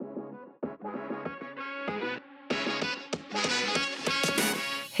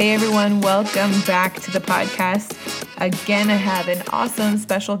Hey everyone, welcome back to the podcast. Again, I have an awesome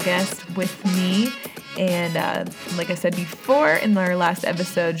special guest with me. And like I said before in our last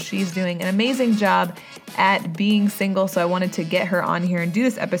episode, she's doing an amazing job at being single. So I wanted to get her on here and do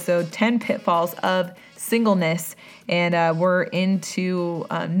this episode, 10 Pitfalls of Singleness. And we're into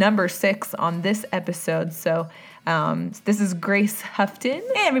number 6 on this episode. So this is Grace Houghton.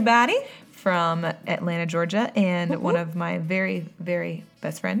 Hey, everybody. From Atlanta, Georgia, and one of my very, very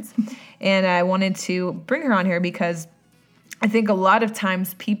best friends. And I wanted to bring her on here because I think a lot of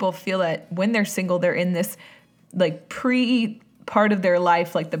times people feel that when they're single, they're in this like part of their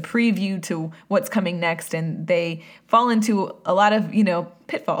life, like the preview to what's coming next, and they fall into a lot of,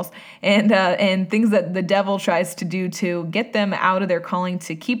 pitfalls and things that the devil tries to do to get them out of their calling,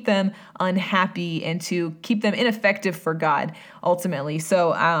 to keep them unhappy and to keep them ineffective for God ultimately. So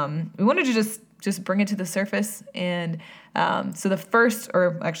we wanted to just bring it to the surface. And so the first,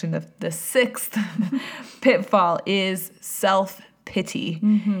 or actually the sixth pitfall is self-pity.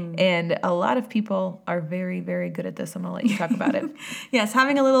 Mm-hmm. And a lot of people are very, very good at this. I'm going to let you talk about it. Yes,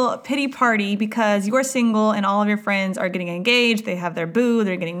 having a little pity party because you're single and all of your friends are getting engaged. They have their boo,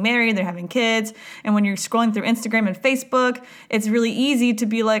 they're getting married, they're having kids. And when you're scrolling through Instagram and Facebook, it's really easy to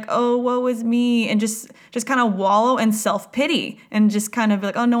be like, oh, woe is me, and just kind of wallow in self-pity and just kind of be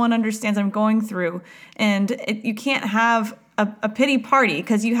like, oh, no one understands what I'm going through. And you can't have a pity party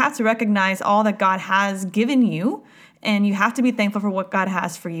because you have to recognize all that God has given you. And you have to be thankful for what God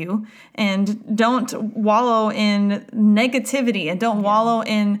has for you. And don't wallow in negativity and don't wallow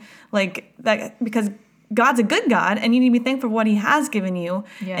in like that, because God's a good God and you need to be thankful for what he has given you.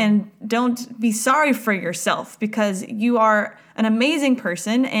 Yeah. And don't be sorry for yourself because you are an amazing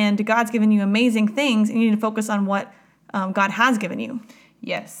person and God's given you amazing things and you need to focus on what God has given you.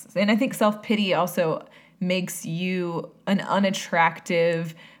 Yes. And I think self-pity also makes you an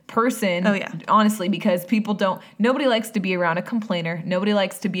unattractive person, honestly, because nobody likes to be around a complainer. Nobody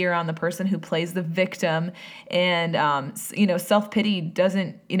likes to be around the person who plays the victim. And, self-pity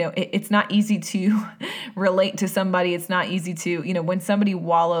doesn't, it's not easy to relate to somebody. It's not easy to, when somebody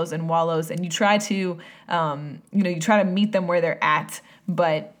wallows and you try to, meet them where they're at,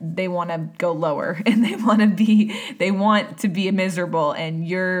 but they want to go lower and they want to be miserable and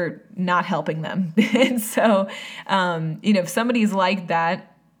you're not helping them. And so, if somebody's like that,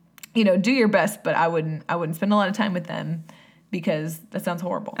 do your best, but I wouldn't spend a lot of time with them because that sounds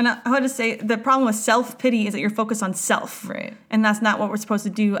horrible. And I would just say the problem with self-pity is that you're focused on self. Right. And that's not what we're supposed to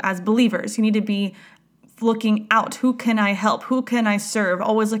do as believers. You need to be looking out. Who can I help? Who can I serve?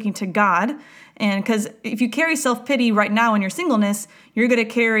 Always looking to God. And because if you carry self-pity right now in your singleness, you're going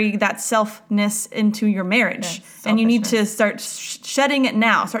to carry that selfness into your marriage. Yeah, and you need to start shedding it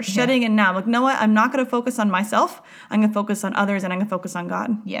now. Start shedding it now. Like, know what? I'm not going to focus on myself. I'm going to focus on others and I'm going to focus on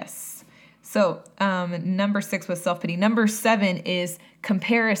God. Yes. So number 6 was self-pity. Number 7 is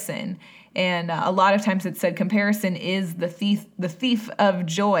comparison. And a lot of times it's said comparison is the thief of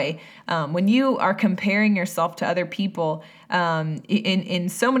joy. When you are comparing yourself to other people in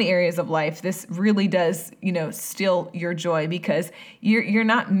so many areas of life, this really does, steal your joy because you're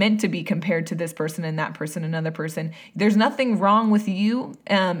not meant to be compared to this person and that person, another person. There's nothing wrong with you.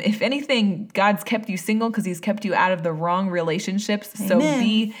 If anything, God's kept you single because he's kept you out of the wrong relationships. Amen. So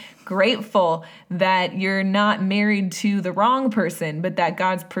be grateful that you're not married to the wrong person, but that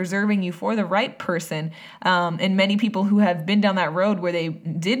God's preserving you for the right person. And many people who have been down that road where they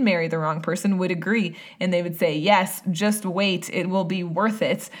did marry the wrong person would agree. And they would say, yes, just wait. It will be worth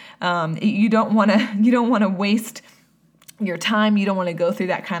it. You don't want to waste your time. You don't want to go through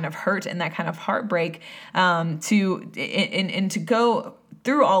that kind of hurt and that kind of heartbreak to go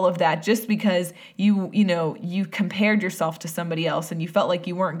through all of that just because you compared yourself to somebody else and you felt like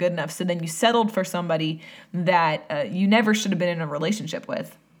you weren't good enough. So then you settled for somebody that you never should have been in a relationship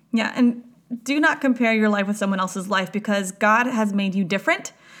with. Yeah. And do not compare your life with someone else's life because God has made you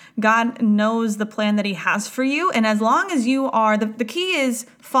different. God knows the plan that he has for you. And as long as you are, the key is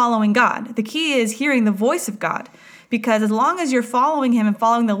following God. The key is hearing the voice of God. Because as long as you're following him and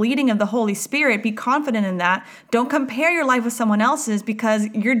following the leading of the Holy Spirit, be confident in that. Don't compare your life with someone else's because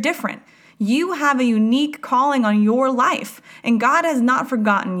you're different. You have a unique calling on your life, and God has not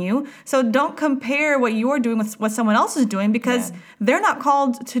forgotten you. So don't compare what you're doing with what someone else is doing because they're not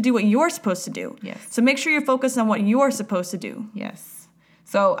called to do what you're supposed to do. Yes. So make sure you're focused on what you're supposed to do. Yes.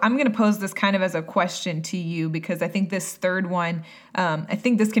 So I'm going to pose this kind of as a question to you because I think this third one, I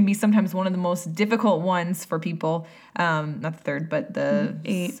think this can be sometimes one of the most difficult ones for people. Not the third, but the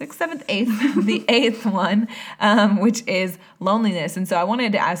 6th, 7th, 8th, the 8th one, which is loneliness. And so I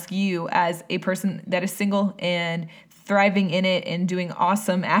wanted to ask you as a person that is single and thriving in it and doing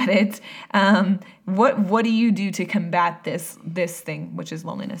awesome at it. What do you do to combat this thing, which is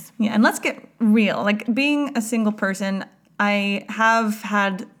loneliness? Yeah, and let's get real. Like, being a single person, I have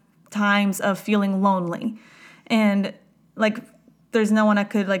had times of feeling lonely, and like there's no one I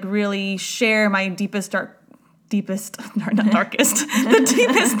could like really share my deepest deepest thoughts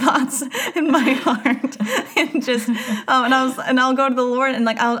in my heart, and just and I'll go to the Lord, and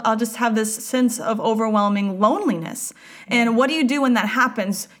like I'll just have this sense of overwhelming loneliness. And what do you do when that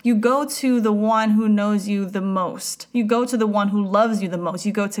happens? You go to the one who knows you the most. You go to the one who loves you the most.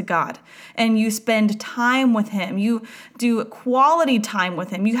 You go to God, and you spend time with him. You do quality time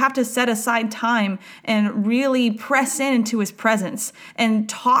with him. You have to set aside time and really press into his presence and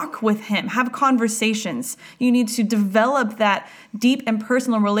talk with him, have conversations. You need to develop that deep and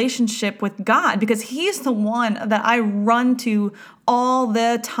personal relationship with God, because he's the one that I run to all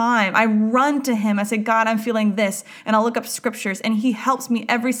the time. I run to him. I say, God, I'm feeling this. And I'll look up scriptures, and he helps me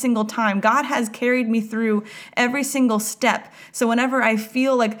every single time. God has carried me through every single step. So whenever I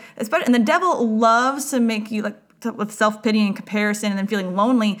feel like, especially, and the devil loves to make you like, with self-pity and comparison and then feeling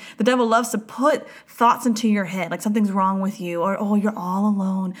lonely, the devil loves to put thoughts into your head, like something's wrong with you, or, oh, you're all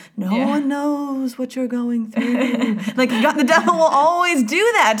alone. No one knows what you're going through. Like, the devil will always do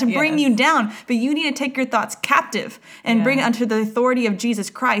that to bring you down. But you need to take your thoughts captive and bring it under the authority of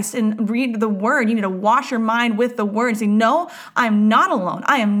Jesus Christ and read the word. You need to wash your mind with the word and say, no, I'm not alone.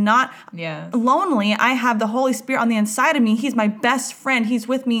 I am not lonely. I have the Holy Spirit on the inside of me. He's my best friend. He's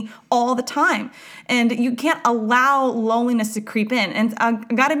with me all the time. And you can't allow loneliness to creep in. And I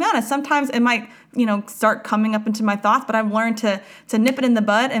gotta be honest, sometimes it might, start coming up into my thoughts, but I've learned to nip it in the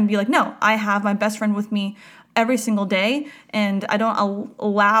bud and be like, no, I have my best friend with me every single day, and I don't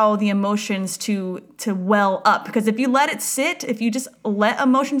allow the emotions to well up. Because if you let it sit, if you just let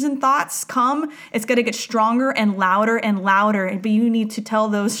emotions and thoughts come, it's gonna get stronger and louder and louder. But you need to tell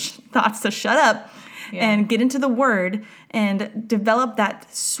those thoughts to shut up and get into the word and develop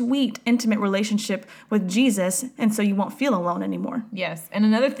that sweet, intimate relationship with Jesus, and so you won't feel alone anymore. Yes. And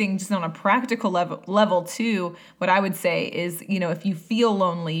another thing, just on a practical level too, what I would say is, if you feel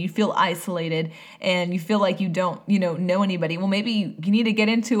lonely, you feel isolated, and you feel like you don't, know anybody, well, maybe you need to get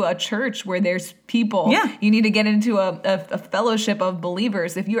into a church where there's people. Yeah. You need to get into a fellowship of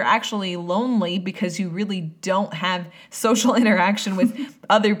believers. If you're actually lonely because you really don't have social interaction with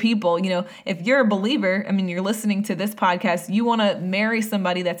other people, if you're a believer, you're listening to this podcast, you want to marry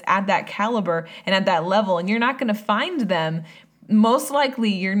somebody that's at that caliber and at that level, and you're not going to find them. Most likely,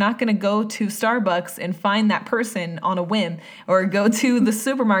 you're not going to go to Starbucks and find that person on a whim, or go to the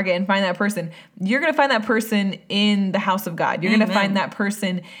supermarket and find that person. You're going to find that person in the house of God. You're going to find that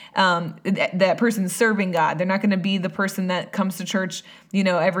person, that person serving God. They're not going to be the person that comes to church,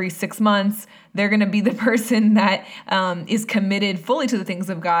 every 6 months. They're going to be the person that is committed fully to the things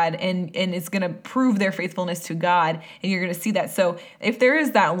of God, and is going to prove their faithfulness to God. And you're going to see that. So if there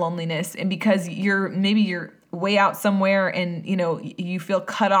is that loneliness, and because you're way out somewhere and you feel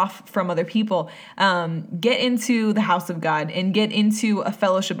cut off from other people, get into the house of God and get into a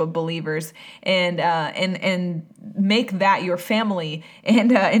fellowship of believers, and make that your family,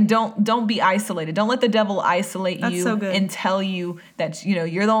 and don't be isolated. Don't let the devil isolate you and tell you that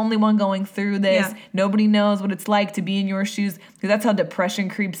you're the only one going through this. Yeah. Nobody knows what it's like to be in your shoes, because that's how depression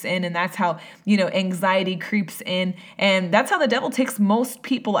creeps in, and that's how anxiety creeps in, and that's how the devil takes most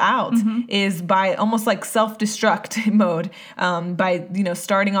people out, is by almost like self-destruct mode, by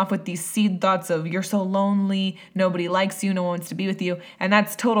starting off with these seed thoughts of, you're so lonely, nobody likes you, no one wants to be with you, and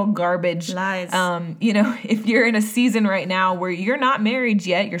that's total garbage. Lies. If you're in a season right now where you're not married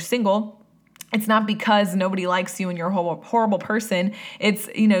yet, you're single, it's not because nobody likes you and you're a horrible person. It's,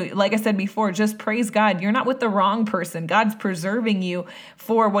 like I said before, just praise God. You're not with the wrong person. God's preserving you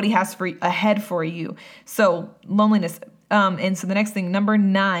for what he has ahead for you. So loneliness. And so the next thing, number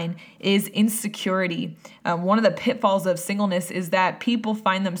 9, is insecurity. One of the pitfalls of singleness is that people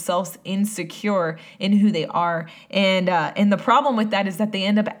find themselves insecure in who they are. And the problem with that is that they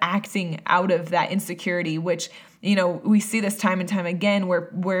end up acting out of that insecurity, which, we see this time and time again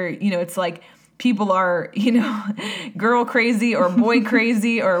where it's like, people are, girl crazy or boy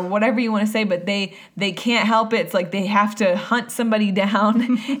crazy or whatever you want to say, but they can't help it. It's like they have to hunt somebody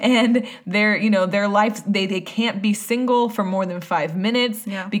down, and their life, they can't be single for more than 5 minutes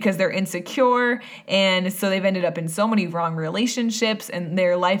because they're insecure. And so they've ended up in so many wrong relationships, and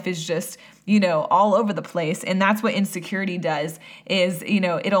their life is just, all over the place. And that's what insecurity does, is,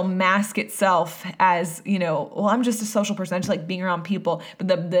 it'll mask itself as, well, I'm just a social person. I just like being around people.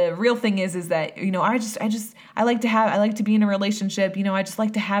 But the real thing is that that, I like to be in a relationship, I just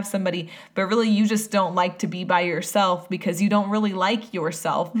like to have somebody, but really you just don't like to be by yourself because you don't really like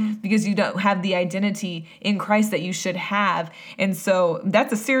yourself because you don't have the identity in Christ that you should have. And so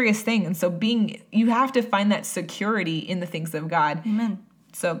that's a serious thing. And so you have to find that security in the things of God. Amen.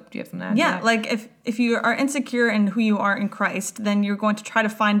 So do you have something to add to Yeah, that? like if you are insecure in who you are in Christ, then you're going to try to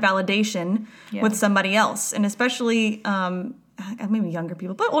find validation with somebody else. And especially maybe younger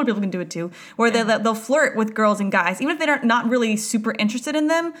people, but older people can do it too, where they'll flirt with girls and guys. Even if they're not really super interested in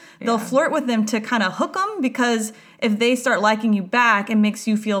them, they'll flirt with them to kind of hook them, because if they start liking you back, it makes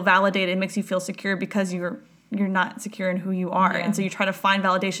you feel validated, it makes you feel secure because you're not secure in who you are. And so you try to find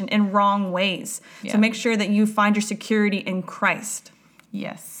validation in wrong ways. So make sure that you find your security in Christ.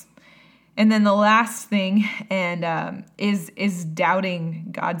 Yes. And then the last thing is doubting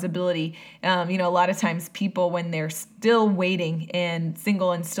God's ability. A lot of times people, when they're still waiting and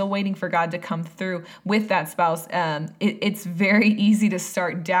single and still waiting for God to come through with that spouse, it's very easy to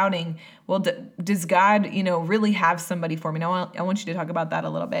start doubting, well, does God, really have somebody for me? Now, I want you to talk about that a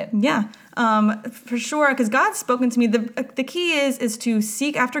little bit. Yeah, for sure, because God's spoken to me. The key is to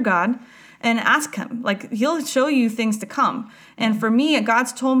seek after God and ask him. Like, he'll show you things to come. And for me,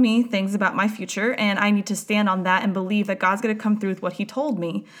 God's told me things about my future, and I need to stand on that and believe that God's going to come through with what he told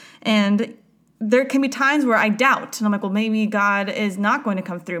me. And there can be times where I doubt, and I'm like, well, maybe God is not going to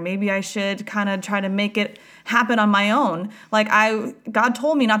come through. Maybe I should kind of try to make it happen on my own. Like, God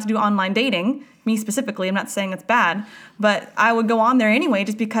told me not to do online dating. Me specifically, I'm not saying it's bad, but I would go on there anyway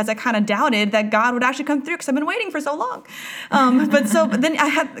just because I kind of doubted that God would actually come through because I've been waiting for so long. But then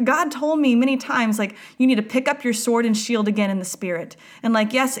God told me many times, like, you need to pick up your sword and shield again in the spirit. And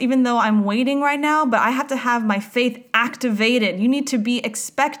like, yes, even though I'm waiting right now, but I have to have my faith activated. You need to be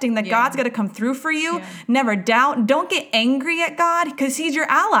expecting that God's going to come through for you. Yeah. Never doubt. Don't get angry at God because he's your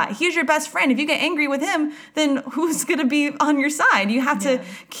ally. He's your best friend. If you get angry with him, then who's going to be on your side? You have to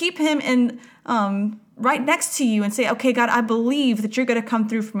keep him in right next to you and say, okay, God, I believe that you're going to come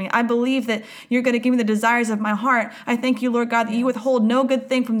through for me. I believe that you're going to give me the desires of my heart. I thank you, Lord God, that you withhold no good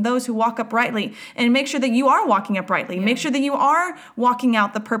thing from those who walk uprightly. And make sure that you are walking uprightly. Make sure that you are walking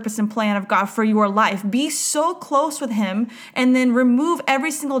out the purpose and plan of God for your life. Be so close with him, and then remove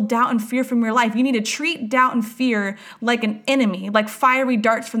every single doubt and fear from your life. You need to treat doubt and fear like an enemy, like fiery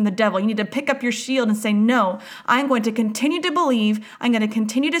darts from the devil. You need to pick up your shield and say, no, I'm going to continue to believe. I'm going to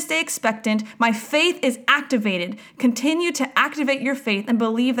continue to stay expectant. My faith is activated. Continue to activate your faith and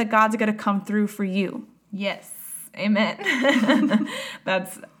believe that God's going to come through for you. Yes. Amen.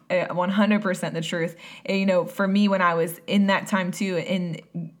 That's 100% the truth. For me, when I was in that time too, and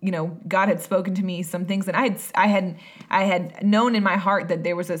God had spoken to me some things, and I had known in my heart that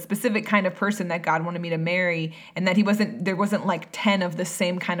there was a specific kind of person that God wanted me to marry, and that there wasn't like 10 of the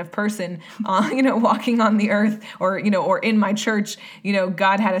same kind of person, walking on the earth, or in my church.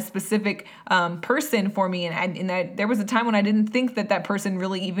 God had a specific person for me, and there was a time when I didn't think that person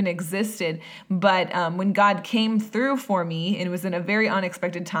really even existed. But when God came through for me, and it was in a very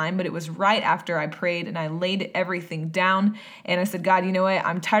unexpected time, but it was right after I prayed and I laid everything down, and I said, God, you know what?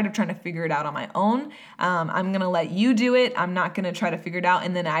 I'm tired of trying to figure it out on my own. I'm going to let you do it. I'm not going to try to figure it out.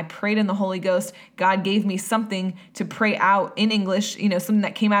 And then I prayed in the Holy Ghost. God gave me something to pray out in English, something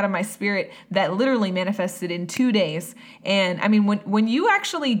that came out of my spirit that literally manifested in 2 days. And I mean, when you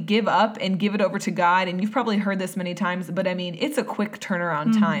actually give up and give it over to God, and you've probably heard this many times, but I mean, it's a quick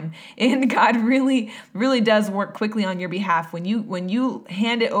turnaround time, and God really, really does work quickly on your behalf. When you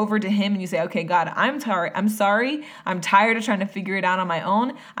hand it over to him and you say, okay, God, I'm sorry. I'm tired of trying to figure it out on my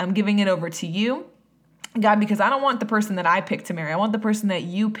own. I'm giving it over to you, God, because I don't want the person that I pick to marry. I want the person that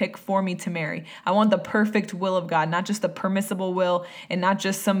you pick for me to marry. I want the perfect will of God, not just the permissible will, and not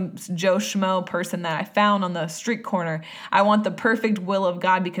just some Joe Schmo person that I found on the street corner. I want the perfect will of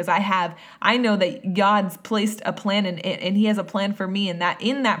God, because I know that God's placed a plan, and he has a plan for me, and that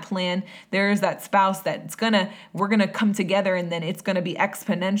in that plan, there's that spouse we're going to come together, and then it's going to be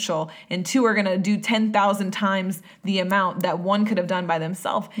exponential, and two are going to do 10,000 times the amount that one could have done by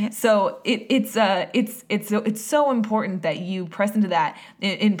themselves. Yes. So it's so important that you press into that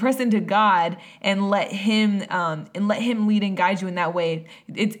and press into God and let him lead and guide you in that way.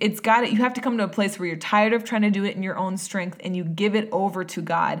 You have to come to a place where you're tired of trying to do it in your own strength, and you give it over to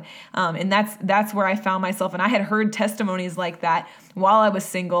God. And that's where I found myself. And I had heard testimonies like that while I was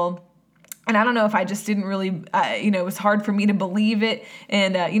single. And I don't know if I just didn't really, it was hard for me to believe it.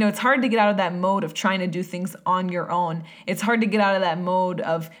 And, it's hard to get out of that mode of trying to do things on your own. It's hard to get out of that mode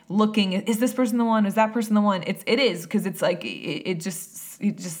of looking, is this person the one? Is that person the one? It is, because it's like, it just,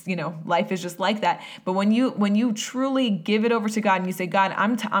 life is just like that. But when you truly give it over to God and you say, God,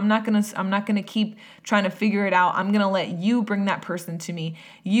 I'm not gonna keep trying to figure it out. I'm gonna let you bring that person to me.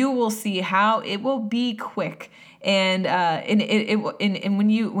 You will see how it will be quick. And when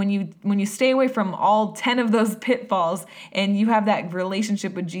you stay away from all 10 of those pitfalls and you have that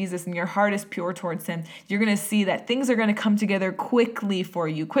relationship with Jesus and your heart is pure towards him, you're going to see that things are going to come together quickly for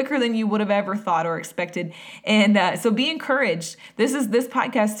you, quicker than you would have ever thought or expected. And so be encouraged. This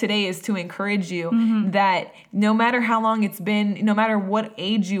podcast today is to encourage you that no matter how long it's been, no matter what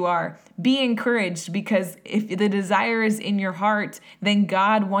age you are, be encouraged, because if the desire is in your heart, then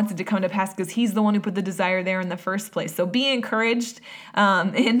God wants it to come to pass, because he's the one who put the desire there in the first place. So be encouraged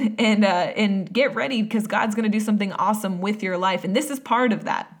and get ready, because God's going to do something awesome with your life. And this is part of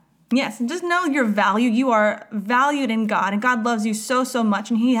that. Yes, and just know your value. You are valued in God, and God loves you so, so much,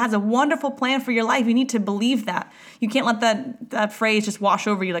 and he has a wonderful plan for your life. You need to believe that. You can't let that phrase just wash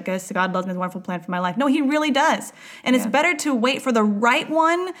over you, like, yes, God loves me, has a wonderful plan for my life. No, he really does. And it's better to wait for the right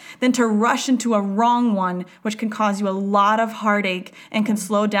one than to rush into a wrong one, which can cause you a lot of heartache and can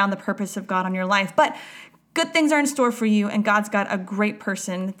slow down the purpose of God on your life. But good things are in store for you, and God's got a great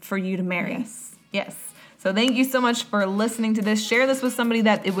person for you to marry. Yes. So thank you so much for listening to this. Share this with somebody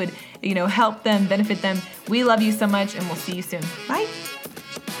that it would, help them, benefit them. We love you so much, and we'll see you soon. Bye.